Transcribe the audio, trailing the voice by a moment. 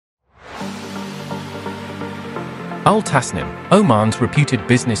Tasnim, Oman's reputed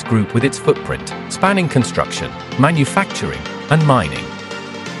business group with its footprint, spanning construction, manufacturing, and mining.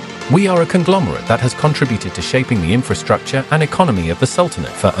 We are a conglomerate that has contributed to shaping the infrastructure and economy of the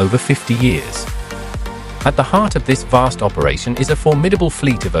Sultanate for over 50 years. At the heart of this vast operation is a formidable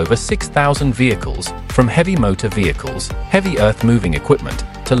fleet of over 6,000 vehicles, from heavy motor vehicles, heavy earth-moving equipment,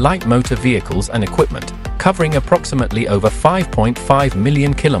 to light motor vehicles and equipment, covering approximately over 5.5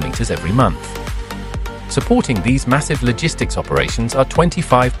 million kilometers every month. Supporting these massive logistics operations are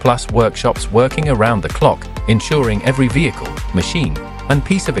 25-plus workshops working around the clock, ensuring every vehicle, machine, and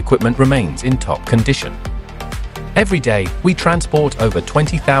piece of equipment remains in top condition. Every day, we transport over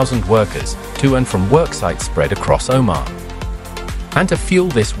 20,000 workers to and from work sites spread across Oman. And to fuel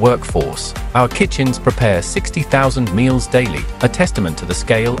this workforce, our kitchens prepare 60,000 meals daily, a testament to the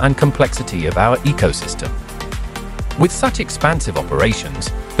scale and complexity of our ecosystem. With such expansive operations,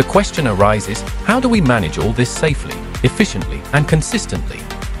 the question arises, how do we manage all this safely, efficiently, and consistently?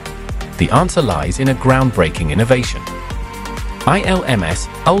 The answer lies in a groundbreaking innovation. iLMS,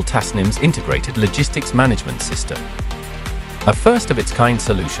 Tasnim's integrated logistics management system. A first-of-its-kind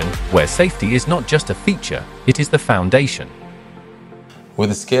solution where safety is not just a feature, it is the foundation. With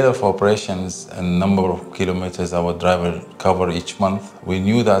the scale of operations and number of kilometers our driver cover each month, we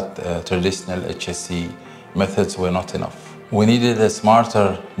knew that traditional HSE methods were not enough. We needed a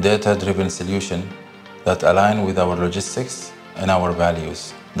smarter, data-driven solution that aligned with our logistics and our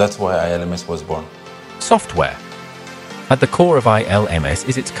values. That's why iLMS was born. Software. At the core of iLMS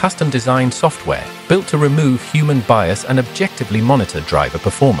is its custom-designed software, built to remove human bias and objectively monitor driver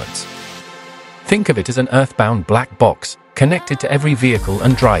performance. Think of it as an earthbound black box, connected to every vehicle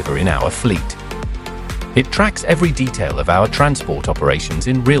and driver in our fleet. It tracks every detail of our transport operations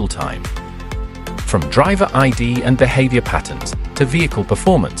in real time. From driver ID and behavior patterns, to vehicle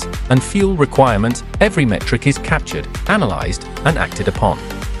performance and fuel requirements, every metric is captured, analyzed, and acted upon.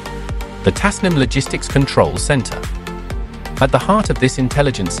 The Tasnim Logistics Control Center. At the heart of this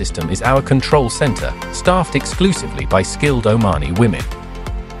intelligent system is our control center, staffed exclusively by skilled Omani women.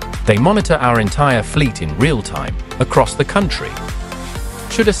 They monitor our entire fleet in real time, across the country.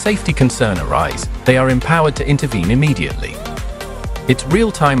 Should a safety concern arise, they are empowered to intervene immediately. It's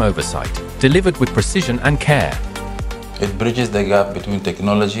real-time oversight, delivered with precision and care. It bridges the gap between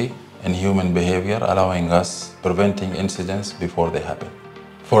technology and human behavior, allowing us preventing incidents before they happen.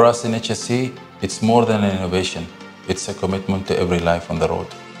 For us in HSE, it's more than an innovation. It's a commitment to every life on the road.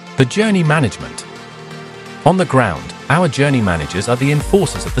 The journey management. On the ground, our journey managers are the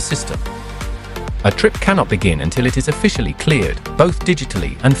enforcers of the system. A trip cannot begin until it is officially cleared, both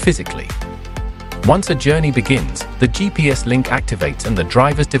digitally and physically. Once a journey begins, the GPS link activates and the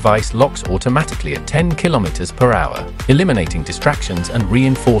driver's device locks automatically at 10 km per hour, eliminating distractions and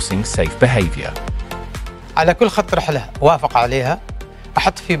reinforcing safe behavior. على كل خط رحلة وافق عليها،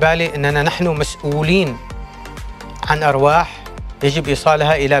 أحط في بالي أننا نحن مسؤولين عن أرواح يجب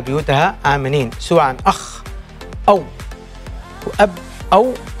إيصالها إلى بيوتها آمنين، سواء أخ أو أب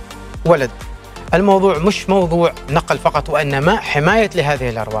أو ولد. الموضوع مش موضوع نقل فقط، وإنما حماية لهذه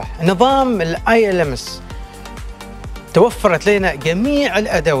الأرواح. نظام iLMS توفرت لنا جميع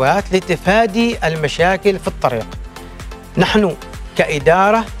الأدوات لتفادي المشاكل في الطريق. نحن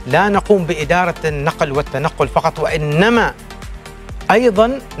كإدارة لا نقوم بإدارة النقل والتنقل فقط، وإنما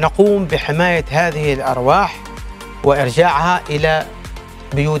أيضاً نقوم بحماية هذه الأرواح وإرجاعها إلى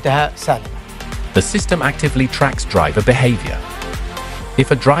بيوتها سالمة. The system actively tracks driver behavior. If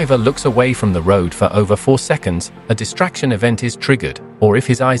a driver looks away from the road for over 4 seconds, a distraction event is triggered, or if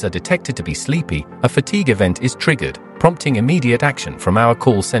his eyes are detected to be sleepy, a fatigue event is triggered, prompting immediate action from our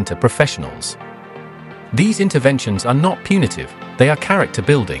call center professionals. These interventions are not punitive, they are character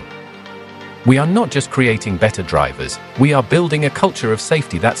building. We are not just creating better drivers, we are building a culture of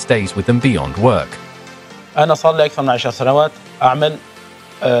safety that stays with them beyond work. أنا صار لي أكثر من 10 سنوات أعمل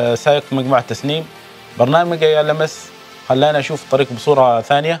سائق في مجموعة تسنيم. برنامج iLMS خلاني أشوف الطريق بصورة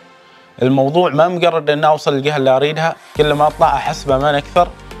ثانية. الموضوع ما مجرد أن أوصل الجهة اللي أريدها، كل ما أطلع أحس بأمان أكثر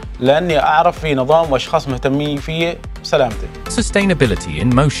لأني أعرف في نظام وأشخاص مهتمين فيه بسلامتي. Sustainability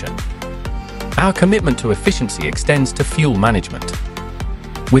in motion. Our commitment to efficiency extends to fuel management.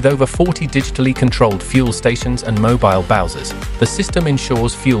 With over 40 digitally controlled fuel stations and mobile bowsers, the system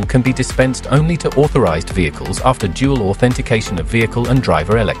ensures fuel can be dispensed only to authorized vehicles after dual authentication of vehicle and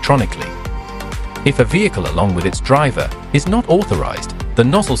driver electronically. If a vehicle along with its driver is not authorized, the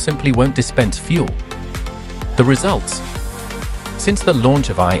nozzle simply won't dispense fuel. The results? Since the launch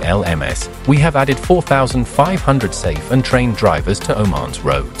of iLMS, we have added 4,500 safe and trained drivers to Oman's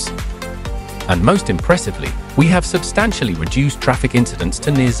roads. And most impressively, we have substantially reduced traffic incidents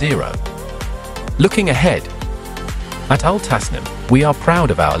to near zero. Looking ahead, At Tasnim, we are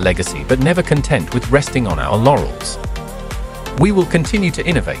proud of our legacy but never content with resting on our laurels. We will continue to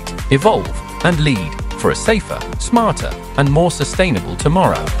innovate, evolve, and lead for a safer, smarter, and more sustainable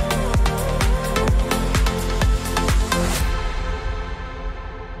tomorrow.